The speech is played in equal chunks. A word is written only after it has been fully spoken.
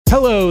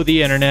Hello,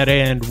 the internet,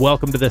 and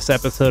welcome to this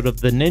episode of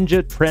the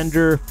Ninja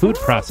Trender Food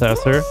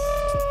Processor.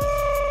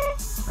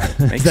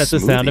 Is that the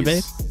sound of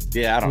me?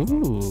 Yeah, I don't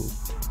know.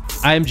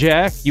 I'm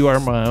Jack. You are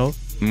Mo.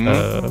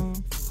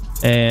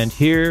 And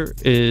here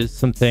is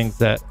some things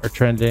that are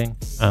trending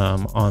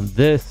on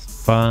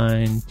this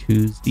fine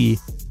Tuesday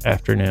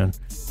afternoon.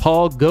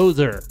 Paul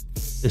Gosar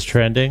is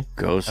trending.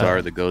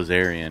 Gosar, the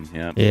Gosarian.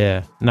 Yeah.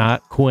 Yeah,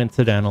 not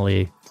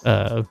coincidentally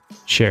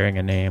sharing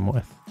a name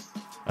with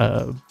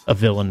a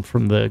villain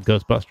from the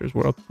Ghostbusters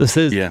world. This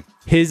is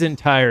his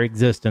entire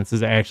existence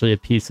is actually a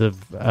piece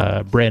of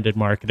branded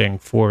marketing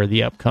for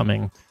the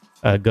upcoming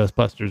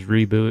Ghostbusters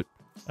reboot.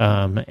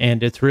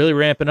 And it's really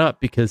ramping up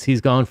because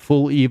he's gone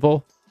full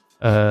evil.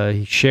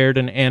 He shared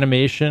an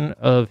animation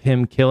of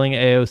him killing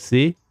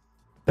AOC.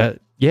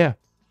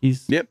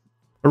 He's a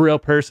real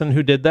person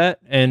who did that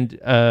and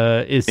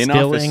is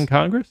still in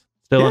Congress,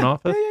 still in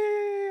office.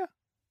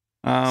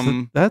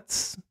 So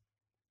that's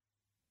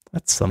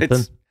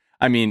something.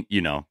 I mean,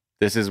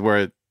 this is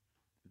where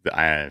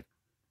I'm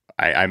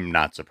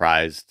not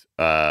surprised.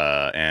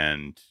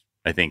 And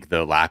I think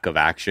the lack of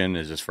action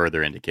is just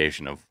further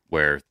indication of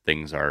where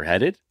things are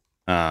headed.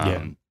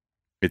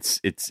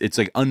 It's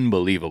like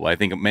unbelievable. I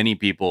think many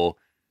people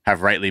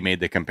have rightly made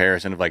the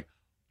comparison of like,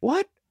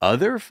 what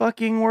other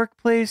fucking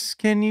workplace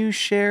can you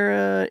share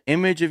a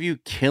image of you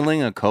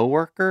killing a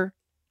coworker?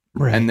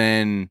 Right. And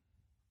then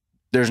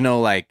there's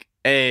no like,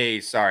 hey,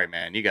 sorry,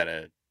 man,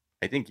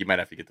 I think you might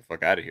have to get the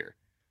fuck out of here.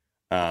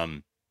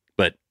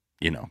 But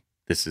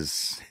this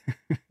is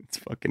it's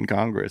fucking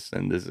Congress,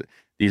 and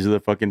these are the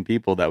fucking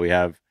people that we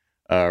have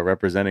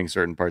representing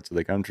certain parts of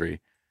the country.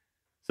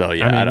 So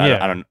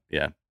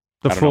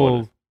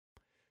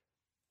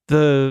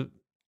the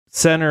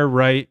center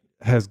right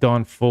has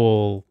gone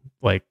full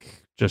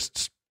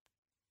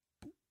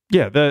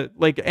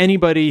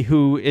anybody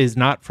who is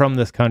not from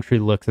this country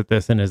looks at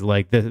this and is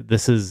like,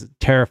 this is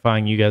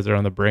terrifying. You guys are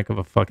on the brink of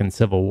a fucking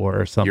civil war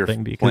or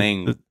something.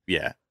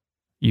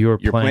 You're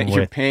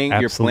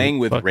playing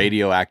with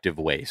radioactive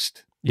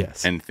waste.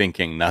 Yes. And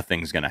thinking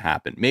nothing's going to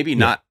happen. Maybe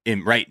not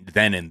in right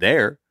then and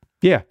there.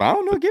 Yeah. I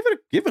don't know. Give it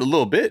a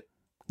little bit.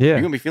 Yeah.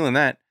 You're going to be feeling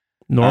that.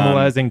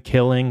 Normalizing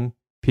killing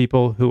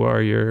people who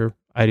are your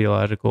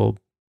ideological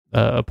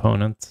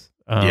opponents.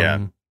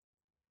 And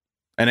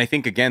I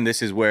think, again,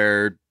 this is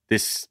where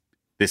this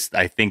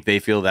I think they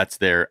feel that's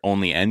their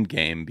only end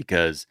game,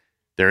 because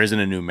there isn't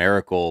a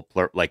numerical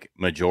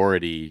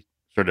majority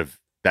sort of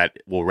that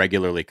will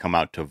regularly come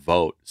out to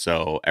vote.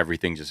 So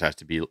everything just has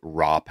to be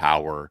raw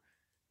power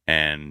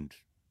and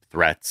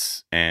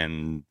threats.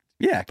 And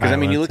because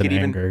you look at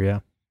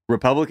even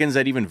Republicans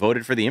that even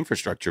voted for the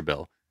infrastructure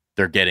bill,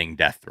 they're getting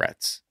death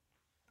threats.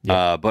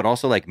 But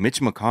also like Mitch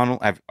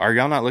McConnell, are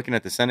y'all not looking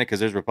at the Senate? Because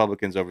there's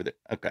Republicans over there.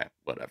 Okay,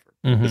 whatever.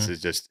 Mm-hmm. This is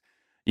just,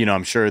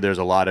 I'm sure there's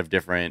a lot of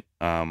different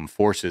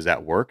forces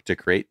at work to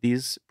create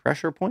these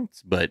pressure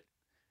points. But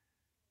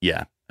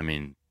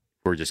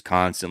we're just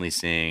constantly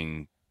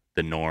seeing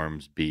the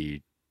norms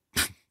be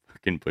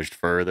fucking pushed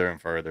further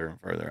and further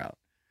and further out.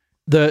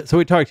 So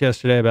we talked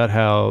yesterday about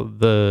how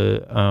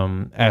the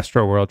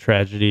Astroworld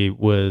tragedy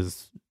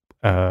was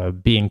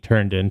being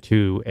turned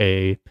into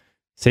a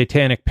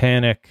satanic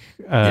panic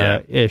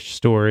ish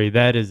story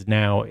that is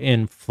now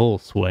in full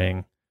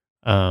swing.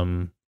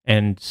 I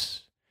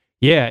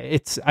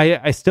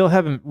still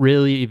haven't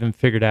really even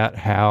figured out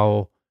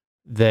how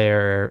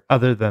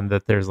other than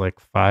that there's like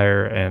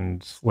fire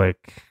and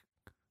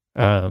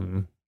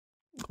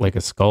like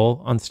a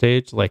skull on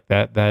stage, like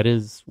that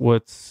is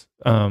what's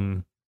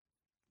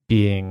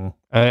being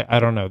I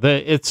don't know.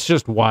 It's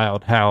just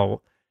wild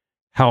how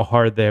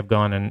hard they have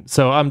gone. And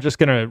so I'm just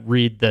gonna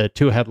read the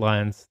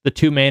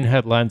two main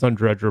headlines on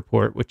Drudge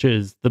Report, which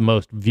is the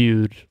most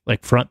viewed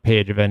front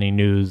page of any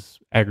news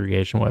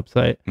aggregation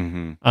website.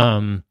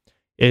 Mm-hmm.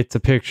 It's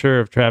a picture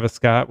of Travis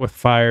Scott with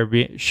fire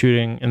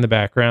shooting in the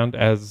background,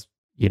 as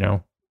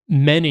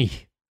many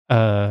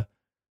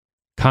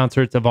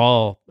concerts of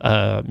all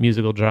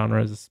musical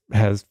genres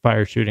has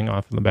fire shooting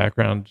off in the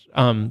background.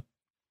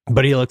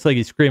 But he looks like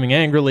he's screaming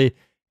angrily.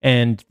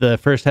 And the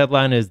first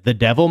headline is "The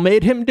Devil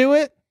Made Him Do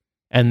It."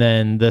 And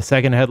then the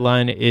second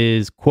headline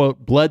is,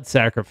 quote, "Blood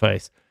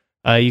Sacrifice."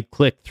 You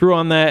click through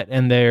on that,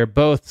 and they're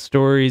both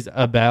stories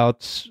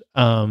about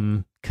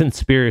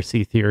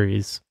conspiracy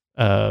theories,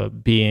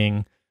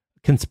 being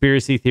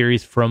conspiracy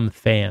theories from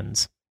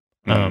fans.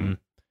 Mm-hmm.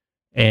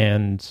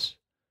 And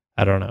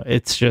I don't know.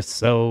 It's just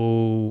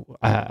so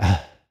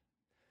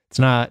it's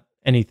not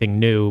anything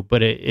new,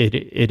 but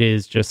it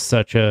is just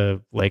such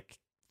a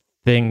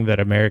thing that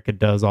America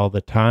does all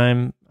the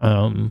time.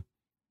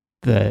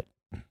 That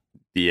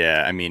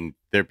there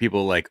are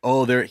people like,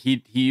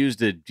 he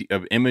used an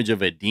image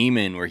of a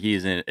demon where he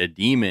is a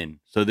demon,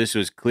 so this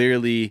was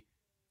clearly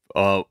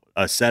a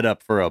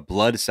setup for a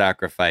blood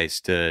sacrifice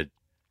to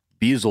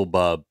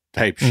Beelzebub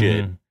type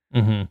shit.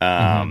 Mm-hmm.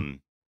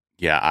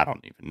 I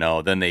don't even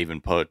know. Then they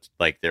even put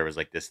there was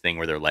this thing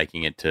where they're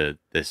likening it to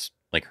this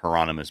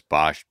Hieronymus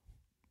Bosch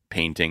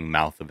painting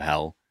Mouth of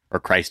Hell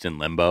or Christ in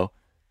Limbo,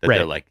 that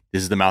they're like,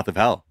 this is the mouth of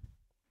hell.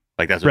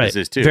 Like that's what this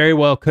is too. Very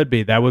well could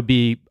be. That would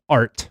be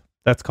art.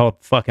 That's called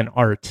fucking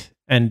art.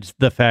 And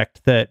the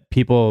fact that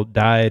people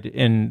died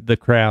in the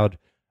crowd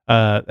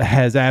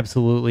has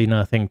absolutely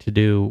nothing to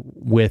do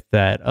with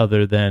that,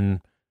 other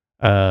than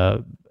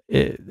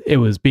it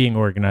was being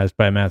organized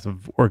by a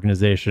massive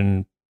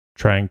organization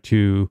trying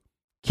to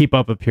keep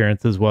up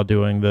appearances while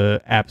doing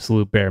the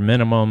absolute bare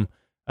minimum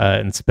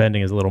and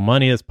spending as little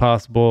money as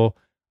possible.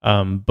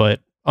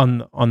 But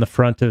on the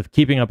front of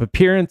keeping up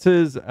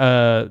appearances,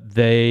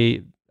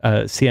 CNN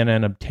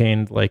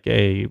obtained like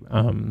a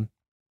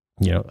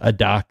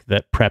doc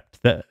that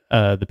prepped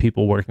the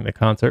people working the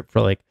concert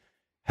for like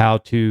how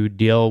to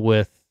deal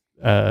with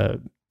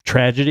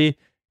tragedy,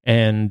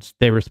 and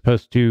they were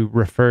supposed to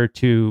refer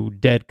to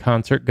dead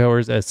concert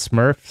goers as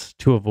Smurfs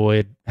to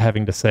avoid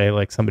having to say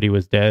like somebody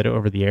was dead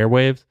over the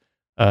airwaves,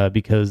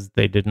 because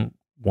they didn't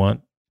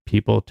want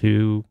people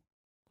to,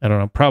 I don't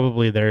know,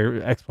 probably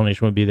their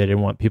explanation would be they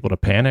didn't want people to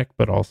panic,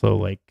 but also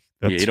like,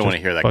 that's you don't want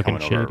to hear that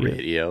coming over a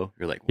radio.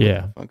 You're like, what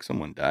the fuck,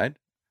 someone died?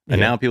 And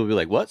now people be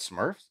like, what,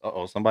 Smurfs?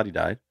 Uh-oh, somebody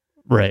died.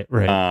 Right.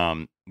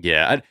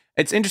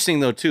 It's interesting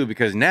though too,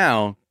 because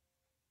now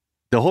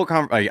the whole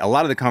a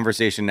lot of the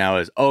conversation now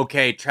is,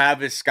 okay,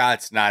 Travis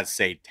Scott's not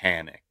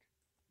satanic.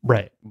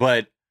 Right.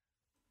 But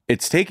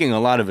it's taking a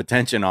lot of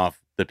attention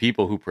off the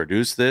people who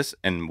produced this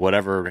and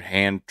whatever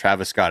hand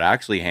Travis Scott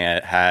actually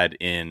had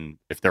in,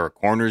 if there were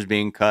corners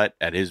being cut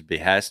at his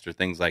behest or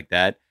things like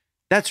that.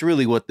 That's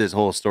really what this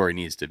whole story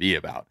needs to be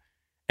about.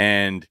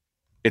 And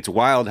it's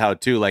wild how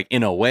too, like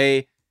in a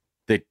way,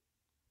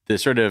 the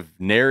sort of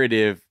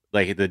narrative,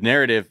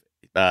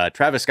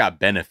 Travis Scott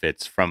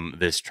benefits from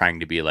this trying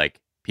to be like,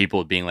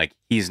 people being like,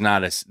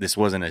 this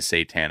wasn't a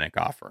satanic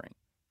offering.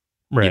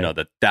 Right. You know,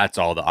 that's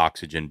all the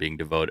oxygen being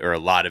devoted, or a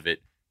lot of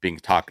it being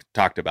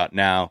talked about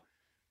now,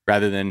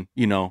 rather than,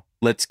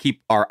 let's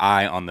keep our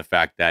eye on the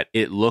fact that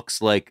it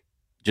looks like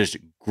just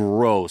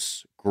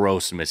gross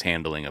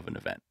mishandling of an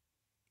event.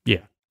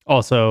 Yeah.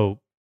 Also,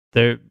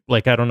 I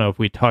don't know if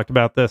we talked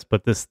about this,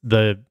 but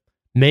the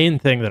main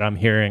thing that I'm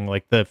hearing,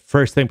 like the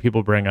first thing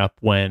people bring up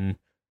when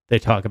they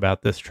talk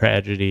about this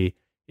tragedy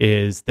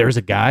is there's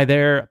a guy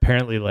there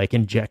apparently like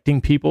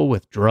injecting people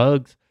with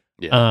drugs.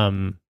 Yeah.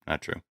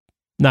 Not true.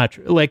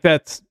 Like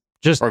that's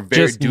just, or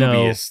very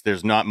dubious.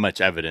 There's not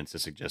much evidence to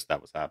suggest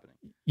that was happening.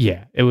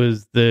 Yeah. It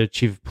was the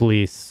chief of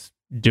police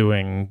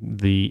doing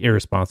the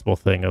irresponsible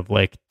thing of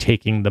like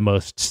taking the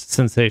most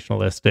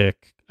sensationalistic,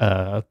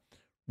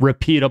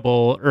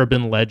 repeatable,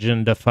 urban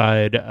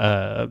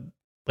legend-ified,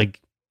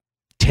 like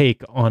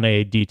take on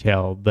a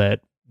detail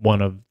that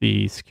one of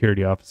the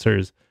security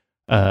officers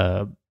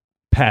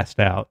passed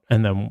out,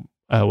 and then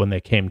when they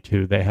came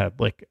to, they had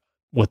like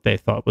what they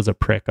thought was a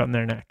prick on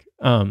their neck.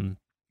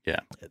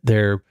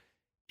 There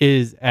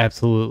is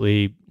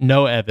absolutely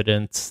no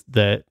evidence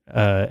that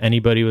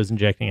anybody was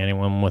injecting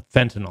anyone with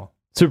fentanyl.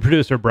 So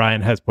producer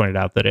Brian has pointed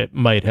out that it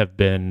might have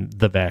been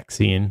the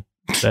vaccine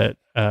that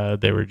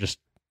they were just,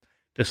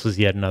 this was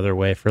yet another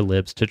way for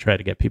libs to try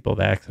to get people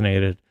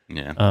vaccinated.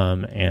 Yeah.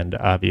 And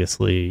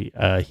obviously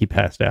he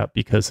passed out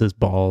because his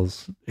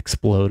balls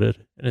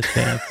exploded in his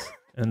pants.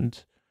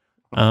 And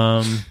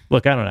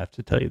look, I don't have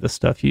to tell you this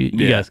stuff. You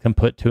guys can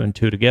put two and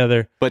two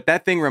together. But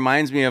that thing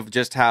reminds me of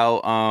just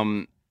how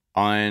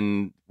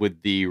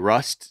with the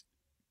Rust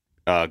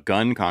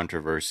gun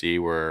controversy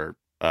where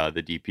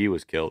the DP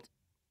was killed,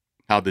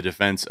 how the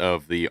defense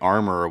of the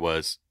armorer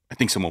was, I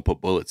think someone put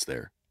bullets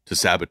there to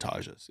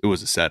sabotage us. It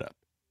was a setup.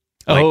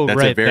 Like,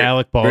 right. The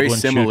Alec Baldwin very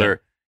similar.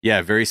 shooting.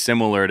 Yeah, very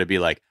similar to be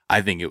like,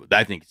 I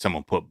think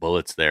someone put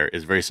bullets there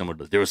is very similar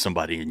to, there was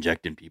somebody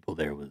injecting people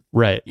there with,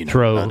 right.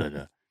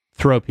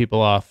 Throw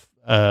people off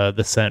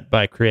the scent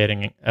by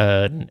creating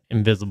an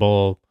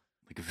invisible,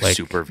 like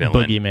super villain,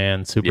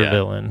 boogeyman, super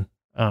villain.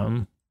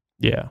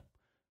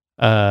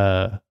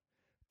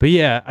 But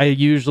yeah, I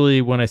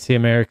usually, when I see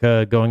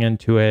America going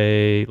into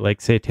a like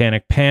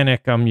satanic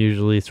panic, I'm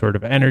usually sort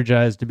of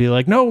energized to be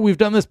like, no, we've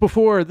done this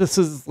before. This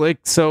is like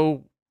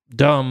so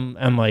dumb.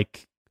 And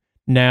like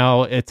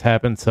now it's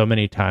happened so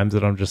many times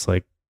that I'm just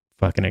like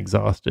fucking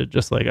exhausted.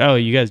 Just like, oh,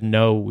 you guys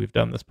know we've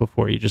done this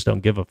before. You just don't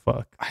give a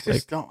fuck. I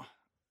just don't.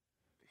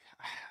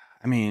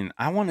 I mean,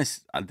 I want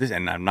to this,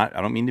 and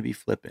I don't mean to be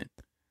flippant,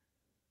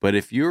 but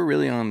if you're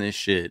really on this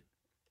shit,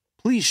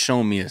 please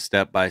show me a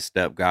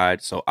step-by-step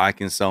guide so I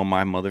can sell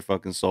my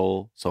motherfucking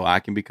soul, so I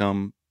can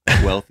become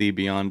wealthy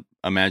beyond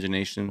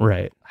imagination.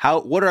 Right.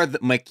 What are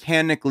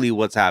mechanically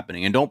what's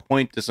happening? And don't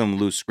point to some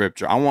loose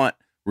scripture. I want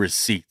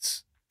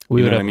receipts.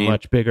 We would have a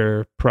much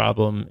bigger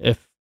problem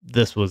if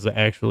this was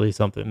actually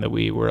something that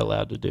we were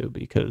allowed to do,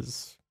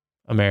 because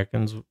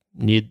Americans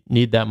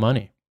need that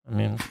money. I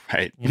mean,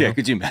 right. Yeah.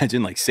 Could you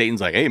imagine like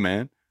Satan's like, hey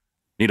man,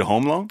 need a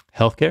home loan?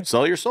 Healthcare?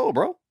 Sell your soul,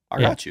 bro. I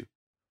got you.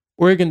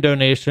 Organ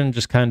donation,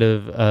 just kind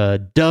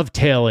of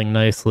dovetailing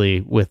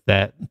nicely with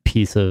that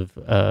piece of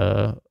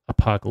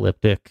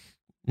apocalyptic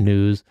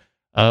news.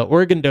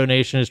 Organ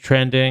donation is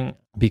trending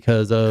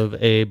because of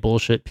a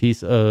bullshit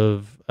piece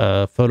of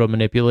photo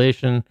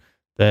manipulation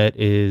that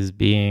is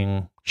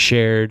being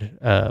shared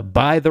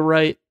by the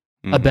right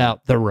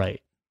about the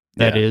right.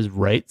 That is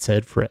right,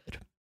 said Fred.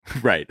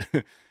 Right.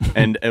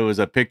 And it was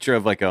a picture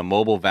of like a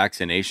mobile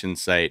vaccination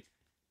site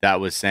that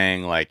was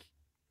saying like,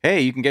 hey,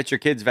 you can get your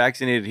kids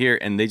vaccinated here.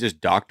 And they just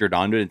doctored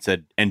onto it and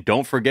said, and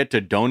don't forget to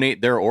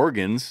donate their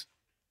organs.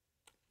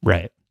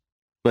 Right.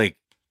 Like,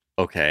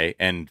 okay.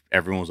 And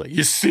everyone was like,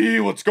 you see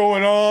what's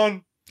going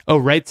on? Oh,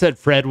 right, said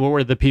Fred. What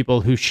were the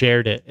people who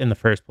shared it in the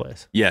first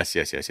place? Yes.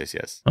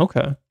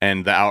 Okay.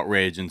 And the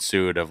outrage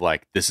ensued of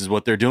like, this is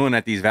what they're doing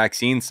at these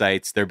vaccine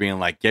sites. They're being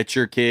like, get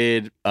your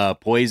kid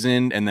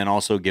poisoned and then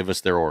also give us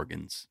their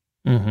organs.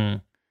 Mm-hmm.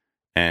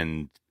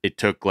 And it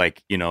took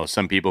like,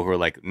 some people who were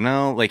like,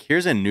 no, like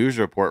here's a news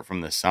report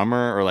from the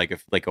summer or like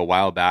a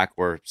while back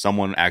where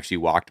someone actually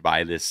walked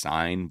by this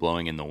sign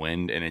blowing in the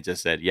wind and it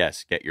just said,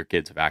 yes, get your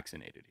kids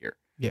vaccinated here.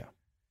 Yeah.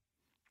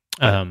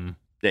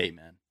 Hey,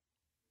 man.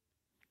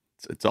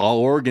 It's all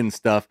organ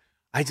stuff.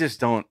 I just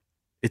don't.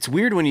 It's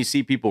weird when you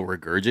see people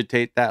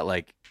regurgitate that,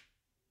 like,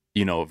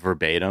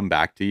 verbatim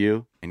back to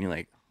you, and you're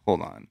like,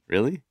 "Hold on,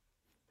 really?"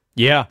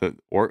 Yeah.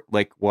 Or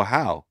like, well,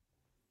 how?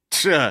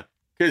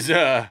 Because,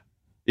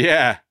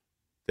 yeah,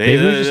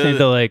 maybe we just need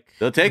to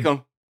they'll take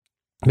them.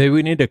 Maybe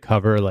we need to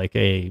cover like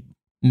a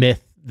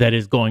myth that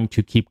is going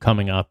to keep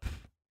coming up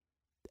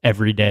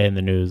every day in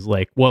the news.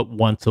 Like,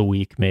 once a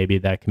week, maybe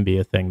that can be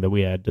a thing that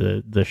we add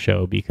to the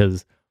show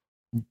because.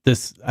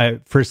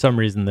 For some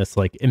reason, this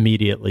like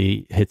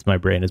immediately hits my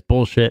brain as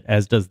bullshit,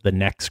 as does the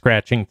neck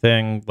scratching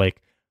thing.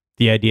 Like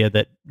the idea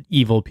that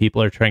evil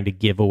people are trying to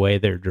give away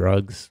their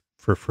drugs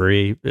for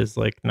free is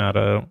like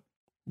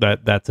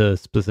that's a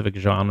specific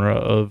genre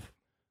of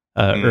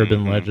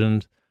urban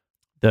legend.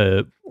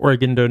 The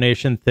organ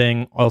donation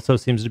thing also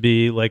seems to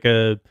be like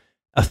a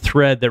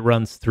thread that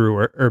runs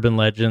through urban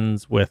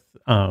legends with,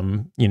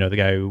 the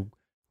guy who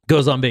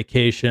goes on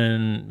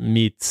vacation,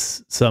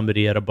 meets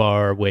somebody at a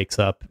bar, wakes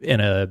up in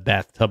a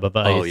bathtub of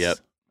ice. Oh, yep.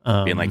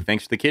 Being like,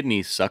 thanks for the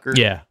kidneys, sucker.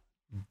 Yeah.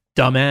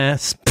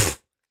 Dumbass.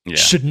 Yeah.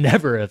 Should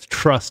never have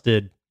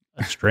trusted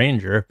a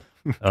stranger.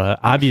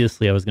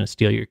 Obviously, I was going to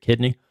steal your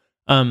kidney.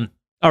 All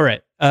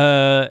right.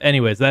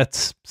 Anyways,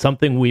 that's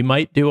something we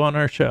might do on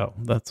our show.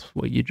 That's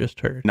what you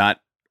just heard.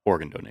 Not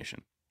organ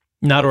donation.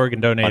 Not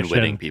organ donation.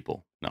 Unwitting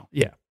people. No.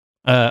 Yeah.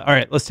 All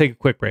right. Let's take a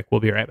quick break.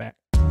 We'll be right back.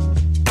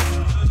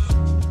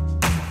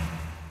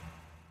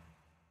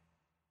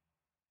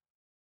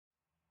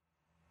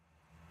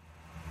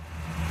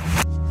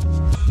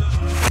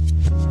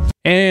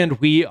 And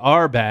we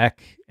are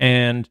back,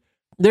 and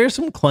there's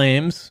some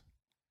claims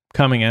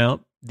coming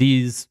out.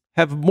 These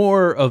have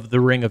more of the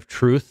ring of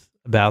truth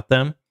about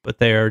them, but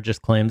they are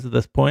just claims at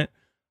this point.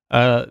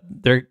 There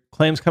are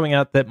claims coming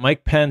out that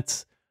Mike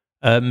Pence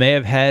may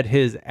have had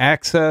his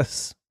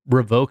access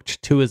revoked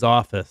to his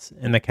office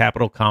in the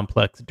Capitol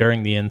complex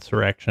during the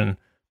insurrection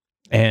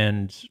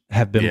and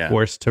have been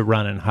forced to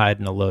run and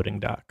hide in a loading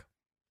dock.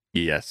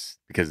 Yes,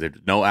 because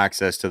there's no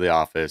access to the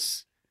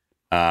office.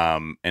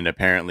 And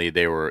apparently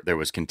there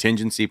was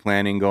contingency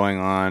planning going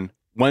on.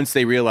 Once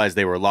they realized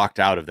they were locked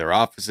out of their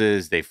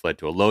offices, they fled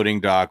to a loading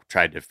dock,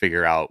 tried to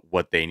figure out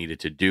what they needed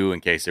to do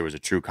in case there was a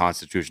true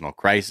constitutional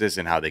crisis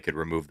and how they could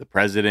remove the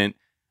president.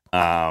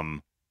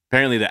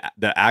 Apparently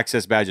the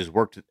access badges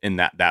worked in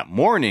that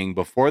morning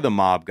before the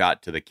mob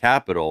got to the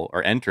Capitol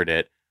or entered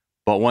it.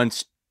 But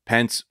once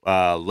Pence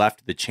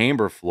left the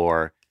chamber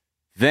floor,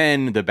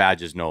 then the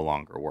badges no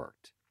longer worked.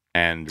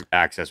 And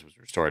access was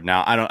restored.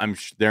 Now, I'm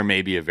sure there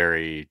may be a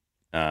very,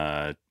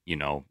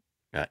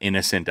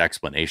 innocent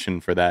explanation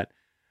for that.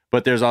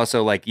 But there's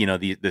also like,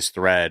 this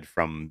thread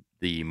from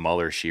the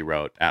Mueller She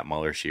Wrote, at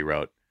Mueller She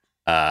Wrote,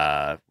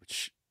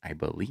 which I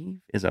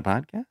believe is a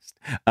podcast,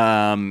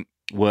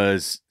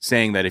 was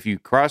saying that if you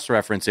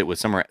cross-reference it with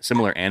some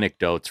similar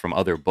anecdotes from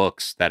other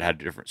books that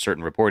had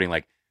certain reporting,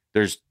 like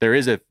there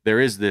is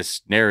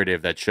this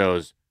narrative that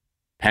shows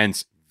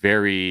Pence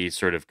very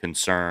sort of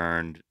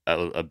concerned,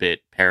 a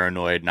bit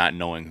paranoid, not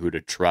knowing who to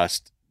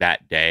trust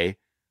that day.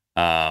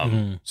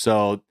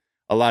 So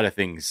a lot of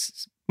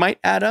things might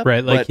add up.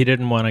 Right, like he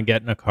didn't want to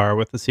get in a car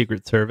with the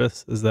Secret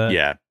Service. Is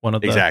that one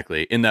of the...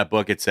 Exactly. In that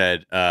book, it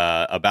said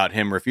about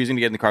him refusing to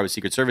get in the car with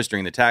Secret Service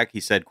during the attack. He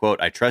said, quote,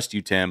 "I trust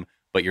you, Tim,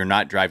 but you're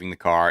not driving the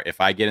car.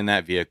 If I get in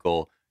that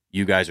vehicle,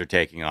 you guys are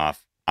taking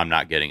off. I'm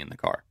not getting in the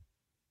car."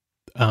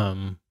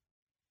 Damn.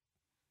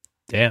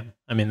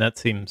 I mean, that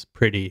seems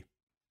pretty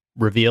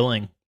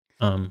revealing.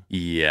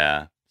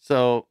 Yeah.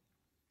 So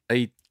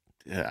I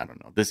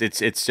don't know.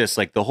 It's just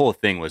like the whole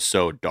thing was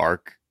so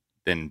dark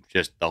than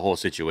just the whole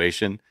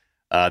situation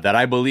that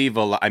I believe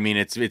a lot. I mean,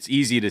 it's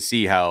easy to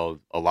see how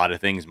a lot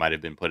of things might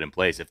have been put in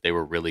place if they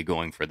were really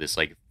going for this,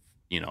 like,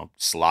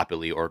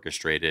 sloppily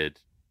orchestrated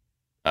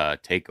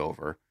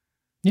takeover.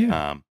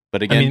 Yeah.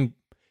 But again, I mean,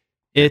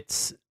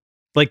 it's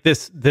like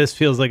this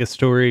feels like a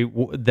story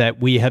that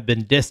we have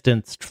been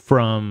distanced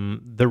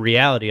from the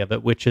reality of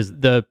it, which is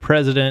the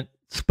president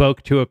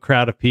spoke to a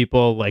crowd of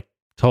people, like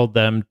told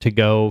them to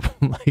go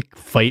like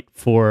fight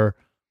to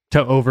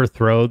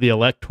overthrow the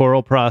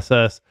electoral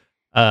process.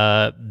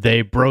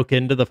 They broke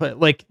into the fight.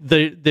 Like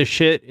the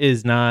shit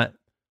is not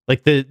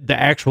like the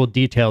actual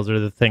details are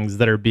the things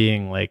that are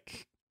being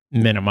like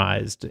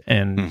minimized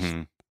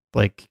and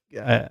like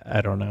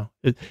I don't know.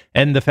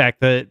 And the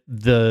fact that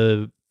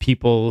the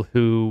people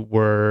who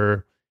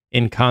were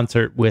in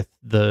concert with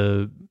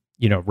the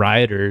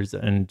rioters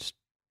and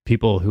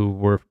people who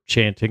were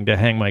chanting to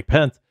hang Mike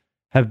Pence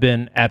have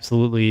been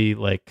absolutely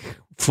like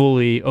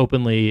fully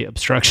openly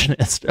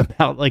obstructionist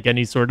about like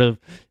any sort of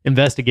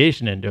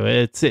investigation into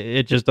it.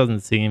 It just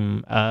doesn't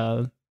seem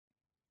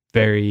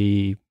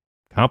very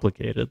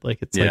complicated.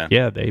 Like it's like,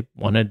 yeah, they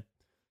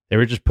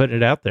were just putting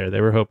it out there.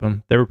 They were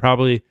hoping, they were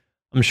probably,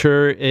 I'm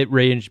sure it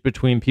ranged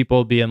between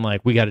people being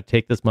like, we got to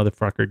take this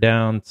motherfucker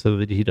down so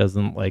that he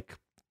doesn't like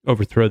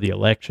overthrow the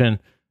election,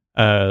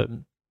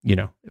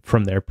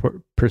 from their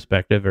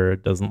perspective, or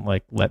it doesn't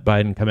like let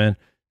Biden come in,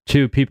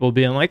 to people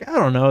being like, I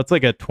don't know, it's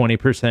like a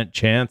 20%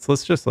 chance.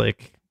 Let's just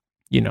like,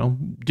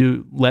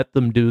 let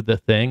them do the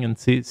thing and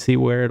see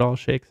where it all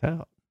shakes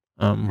out.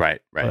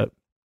 Right. But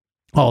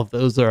all of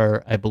those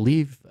are, I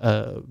believe,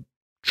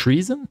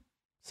 treason.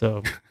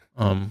 So,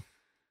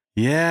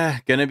 yeah,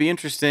 gonna be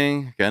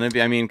interesting.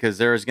 Because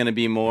there's gonna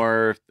be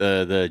more.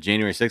 The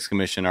January 6th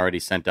Commission already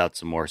sent out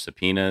some more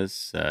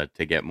subpoenas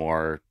to get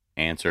more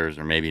answers,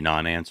 or maybe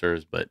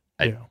non-answers. But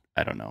I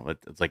don't know.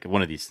 It's like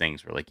one of these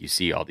things where like you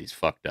see all these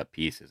fucked up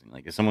pieces, and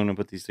like, is someone gonna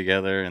put these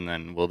together? And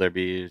then will there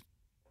be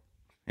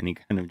any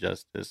kind of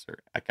justice or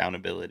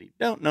accountability?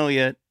 Don't know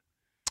yet.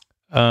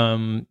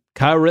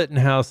 Kyle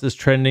Rittenhouse is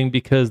trending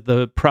because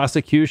the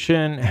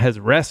prosecution has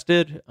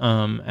rested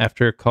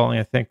after calling,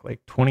 I think,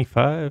 like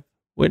 25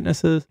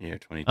 witnesses. Yeah,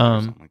 22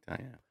 something like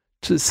that, yeah.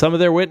 Some of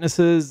their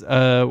witnesses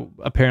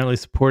apparently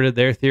supported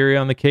their theory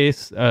on the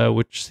case,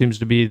 which seems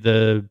to be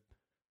the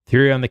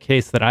theory on the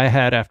case that I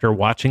had after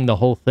watching the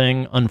whole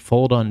thing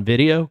unfold on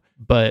video.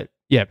 But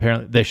yeah,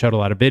 apparently they showed a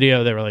lot of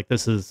video. They were like,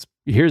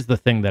 here's the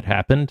thing that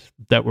happened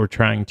that we're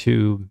trying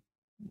to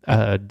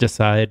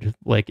decide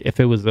like if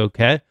it was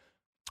okay.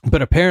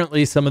 But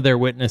apparently some of their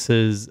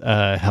witnesses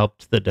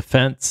helped the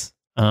defense.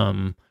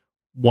 The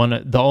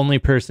only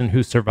person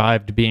who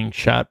survived being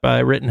shot by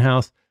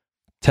Rittenhouse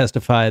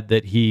testified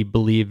that he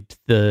believed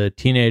the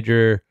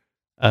teenager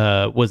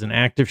was an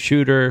active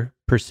shooter,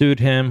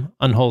 pursued him,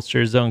 unholstered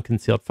his own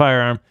concealed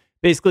firearm.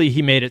 Basically,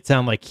 he made it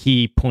sound like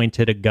he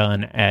pointed a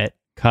gun at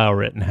Kyle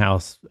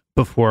Rittenhouse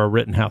before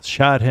Rittenhouse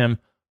shot him.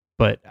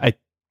 But I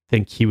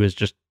think he was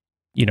just,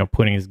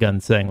 pointing his gun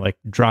saying like,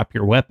 drop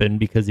your weapon,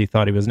 because he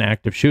thought he was an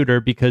active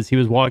shooter, because he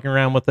was walking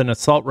around with an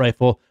assault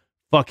rifle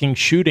fucking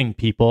shooting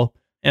people.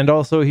 And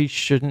also he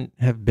shouldn't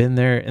have been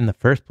there in the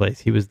first place.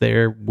 He was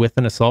there with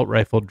an assault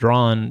rifle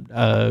drawn,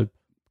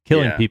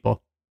 killing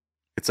people.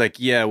 It's like,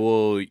 yeah,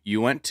 well, you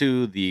went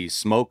to the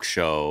smoke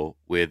show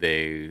with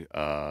a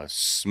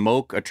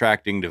smoke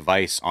attracting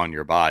device on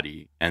your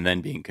body and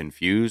then being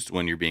confused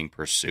when you're being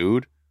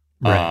pursued.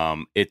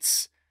 Right.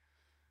 It's,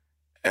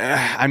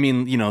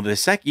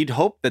 you'd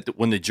hope that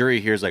when the jury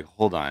hears like,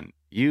 hold on,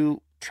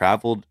 you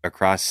traveled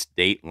across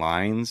state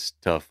lines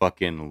to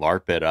fucking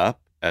LARP it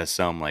up as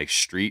some like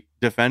street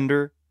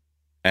defender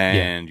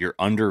and you're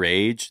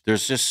underage.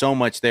 There's just so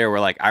much there where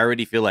like, I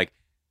already feel like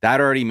that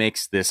already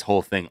makes this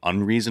whole thing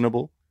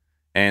unreasonable.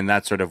 And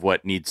that's sort of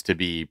what needs to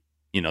be,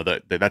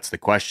 that's the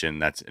question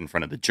that's in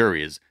front of the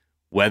jury, is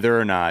whether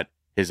or not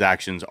his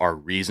actions are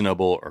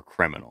reasonable or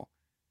criminal,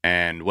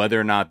 and whether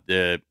or not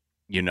the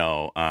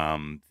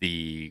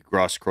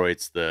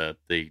Grosskreutz,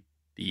 the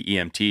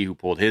EMT who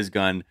pulled his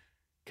gun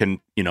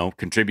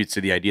contributes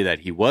to the idea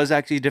that he was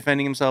actually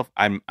defending himself.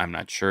 I'm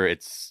not sure.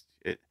 It's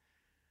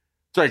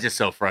just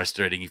so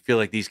frustrating. You feel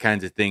like these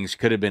kinds of things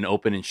could have been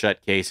open and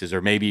shut cases,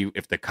 or maybe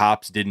if the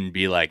cops didn't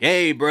be like,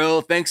 hey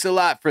bro, thanks a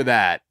lot for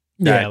that.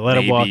 Yeah, let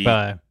him walk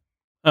by.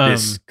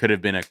 This could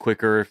have been a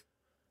quicker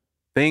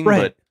thing,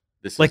 right. But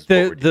this like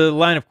is the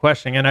line of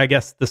questioning, and I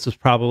guess this was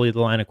probably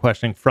the line of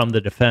questioning from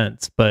the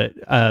defense, but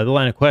the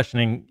line of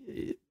questioning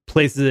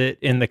places it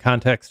in the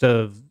context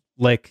of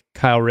like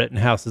Kyle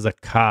Rittenhouse is a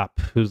cop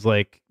who's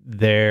like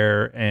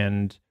there,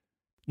 and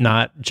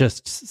not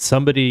just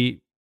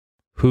somebody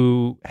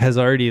who has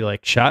already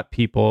like shot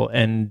people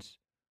and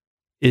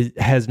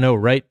has no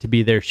right to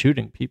be there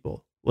shooting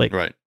people. Like,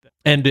 right.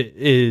 And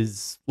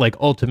is like,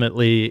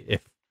 ultimately, if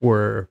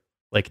we're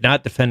like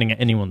not defending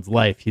anyone's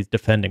life, he's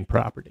defending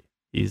property.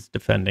 He's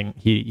defending,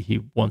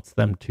 he wants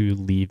them to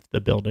leave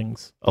the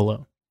buildings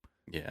alone.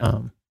 Yeah.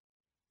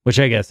 Which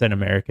I guess an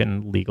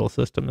American legal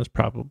system is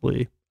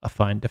probably a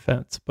fine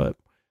defense, but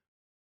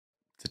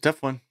it's a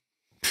tough one.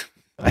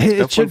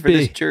 It should one for be.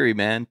 This jury,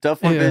 man.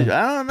 Tough one. Yeah.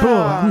 I don't know. Cool.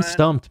 I'm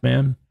stumped,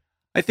 man.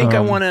 I think I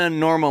want to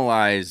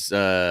normalize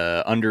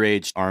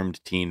underage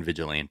armed teen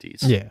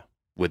vigilantes. Yeah.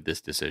 With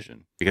this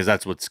decision, because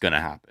that's what's going to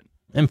happen.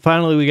 And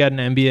finally, we got an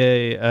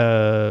NBA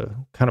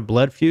kind of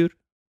blood feud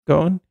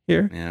going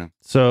here. Yeah.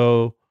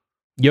 So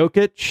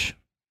Jokic,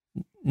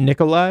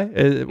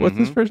 Nikolai, what's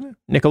his first name?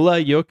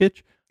 Nikolai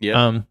Jokic.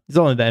 Yeah. He's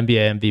only the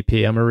NBA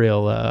MVP. I'm a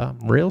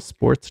real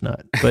sports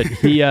nut, but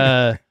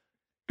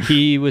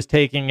he was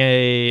taking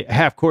a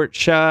half court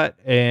shot,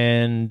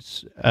 and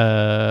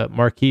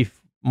Markieff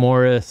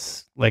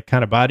Morris like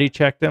kind of body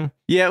checked him.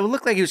 Yeah, it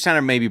looked like he was trying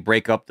to maybe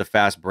break up the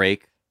fast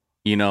break.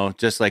 you know,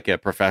 just like a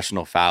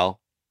professional foul.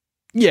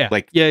 Yeah.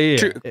 Like, yeah.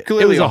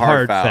 Clearly it was a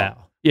hard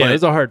foul. Yeah, it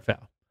was a hard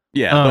foul.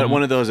 Yeah, but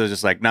one of those is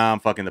just like, nah, I'm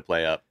fucking the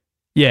play up.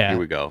 Yeah. Here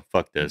we go.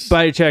 Fuck this.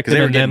 Body check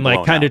and then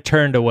like kind of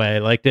turned away.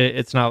 Like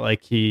it's not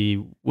like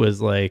he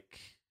was like,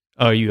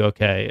 "Oh, you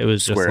okay?" It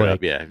was just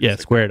squared like, up, yeah,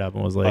 squared up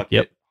and was like,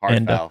 "Yep."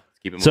 Hard foul.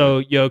 Keep it moving.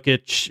 So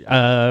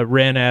Jokic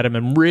ran at him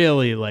and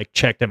really like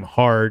checked him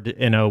hard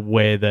in a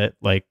way that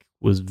like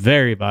was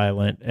very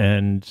violent,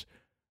 and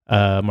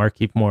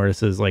Markieff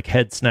Morris's like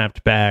head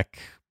snapped back.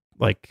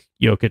 Like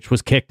Jokic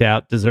was kicked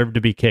out, deserved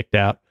to be kicked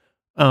out.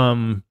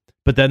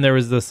 But then there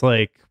was this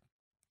like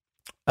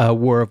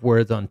war of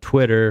words on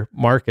Twitter.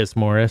 Marcus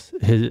Morris,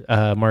 his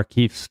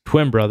Markieff's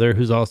twin brother,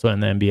 who's also in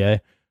the NBA,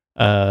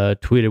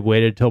 tweeted,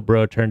 "Waited till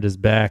bro turned his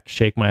back,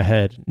 shake my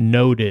head,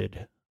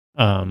 noted."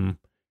 And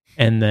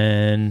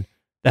then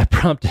that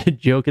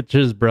prompted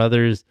Jokic's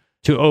brothers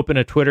to open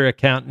a Twitter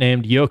account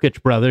named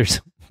Jokic Brothers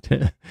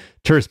to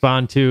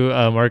respond to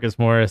Marcus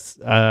Morris.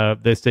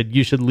 They said,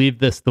 "You should leave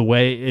this the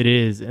way it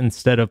is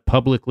instead of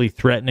publicly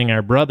threatening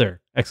our brother!"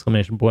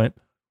 Exclamation point,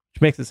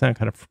 which makes it sound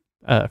kind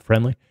of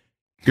friendly.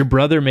 "Your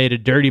brother made a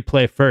dirty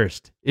play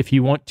first. If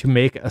you want to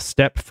make a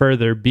step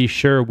further, be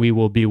sure we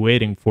will be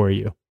waiting for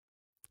you."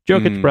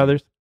 Jokic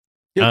Brothers.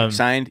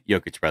 Signed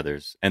Jokic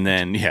Brothers. And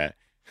then, yeah,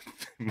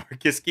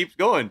 Marcus keeps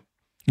going.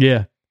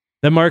 Yeah.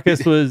 Then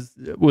Marcus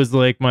was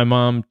like, "My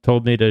mom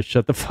told me to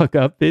shut the fuck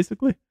up,"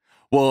 basically.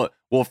 Well,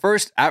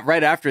 first,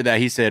 right after that,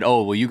 he said,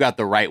 "Oh, well, you got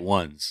the right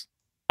ones."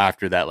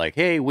 After that, like,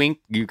 "Hey, wink,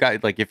 you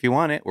got, like, if you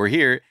want it, we're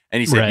here." And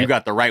he said, "You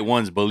got the right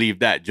ones, believe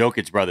that."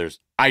 Jokic Brothers,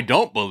 "I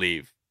don't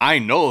believe. I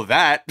know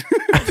that."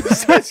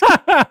 It's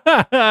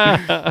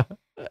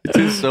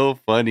just so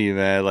funny,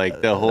 man.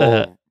 Like the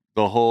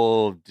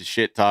whole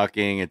shit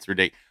talking, it's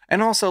ridiculous.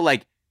 And also,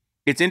 like,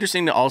 it's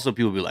interesting to also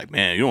people be like,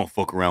 "Man, you don't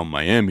fuck around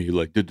Miami,"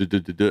 like,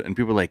 and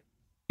people are like,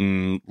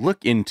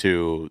 look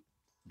into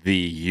the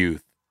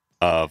youth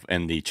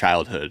and the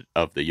childhood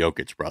of the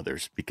Jokic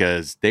brothers,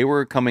 because they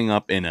were coming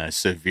up in a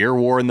severe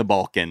war in the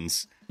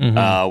Balkans,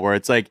 where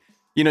it's like,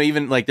 you know,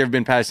 even like there have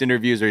been past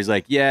interviews where he's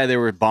like, "Yeah, there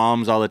were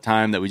bombs all the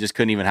time that we just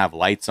couldn't even have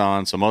lights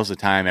on. So most of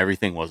the time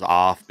everything was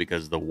off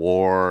because of the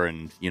war.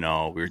 And, you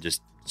know, we were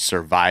just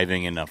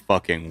surviving in a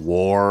fucking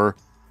war."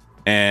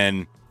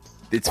 And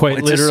it's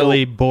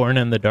literally born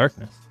in the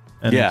darkness.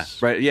 And yeah,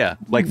 right. Yeah.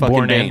 Like fucking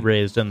born and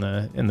raised in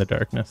the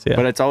darkness. Yeah.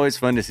 But it's always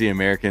fun to see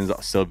Americans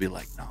still be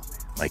like, "No, man."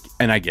 Like,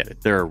 and I get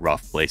it. There are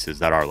rough places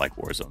that are like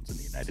war zones in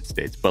the United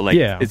States, but like,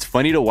 it's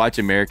funny to watch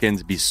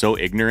Americans be so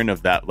ignorant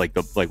of that, like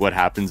what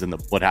happened in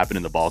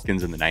the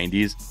Balkans in the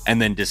 90s, and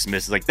then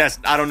dismiss like,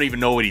 I don't even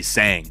know what he's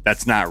saying.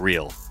 That's not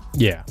real.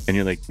 Yeah. And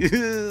you're like,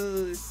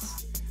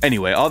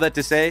 anyway, all that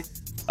to say,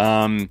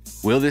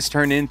 will this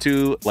turn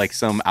into like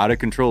some out of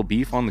control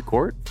beef on the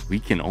court? We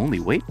can only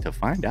wait to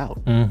find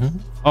out.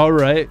 All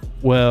right.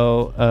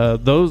 Well,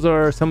 those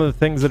are some of the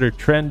things that are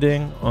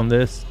trending on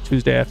this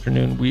Tuesday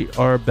afternoon. We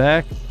are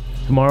back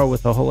tomorrow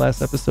with a whole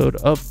last episode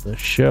of the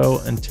show.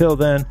 Until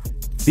then,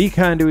 be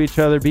kind to each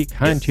other. Be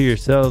kind to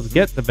yourselves.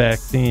 Get the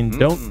vaccine.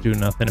 Don't do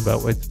nothing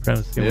about white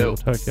supremacy. We will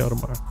talk to y'all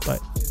tomorrow. Bye.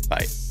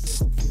 Bye.